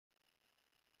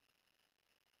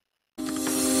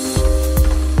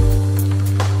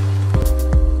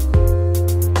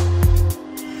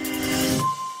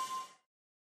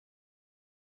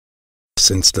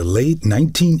Since the late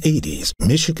 1980s,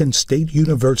 Michigan State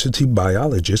University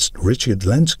biologist Richard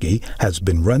Lenski has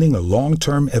been running a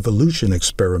long-term evolution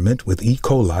experiment with E.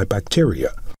 coli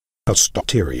bacteria.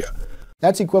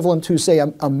 That's equivalent to, say,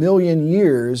 a million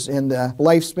years in the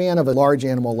lifespan of a large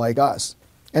animal like us.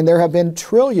 And there have been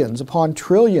trillions upon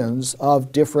trillions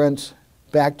of different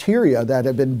bacteria that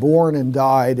have been born and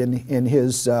died in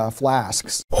his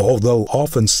flasks. Although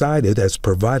often cited as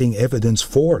providing evidence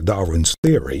for Darwin's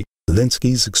theory,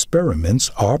 Lenski's experiments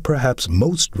are perhaps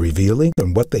most revealing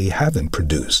in what they haven't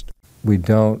produced. We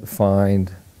don't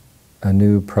find a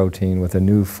new protein with a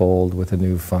new fold with a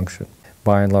new function.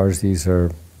 By and large, these are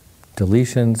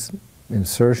deletions,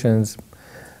 insertions,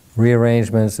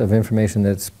 rearrangements of information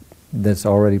that's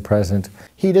already present.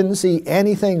 He didn't see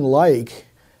anything like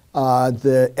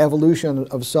the evolution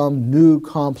of some new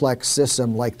complex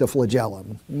system like the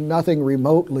flagellum. Nothing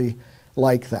remotely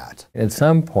like that. At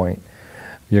some point,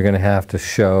 you're going to have to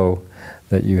show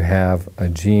that you have a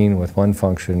gene with one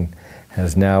function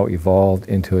has now evolved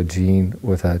into a gene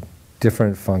with a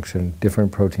different function,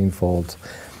 different protein folds,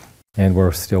 and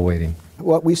we're still waiting.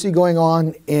 What we see going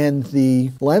on in the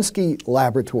Lenski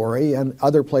laboratory and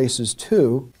other places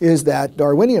too is that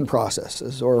Darwinian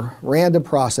processes or random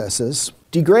processes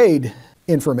degrade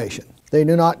information. They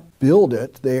do not build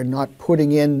it. They are not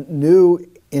putting in new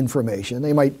information.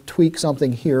 They might tweak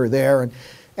something here or there, and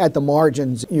at the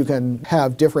margins you can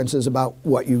have differences about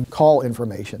what you call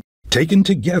information. Taken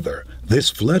together, this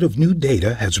flood of new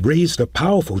data has raised a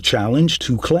powerful challenge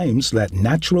to claims that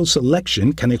natural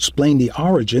selection can explain the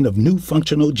origin of new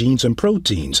functional genes and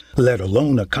proteins, let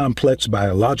alone a complex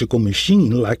biological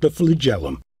machine like the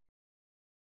flagellum.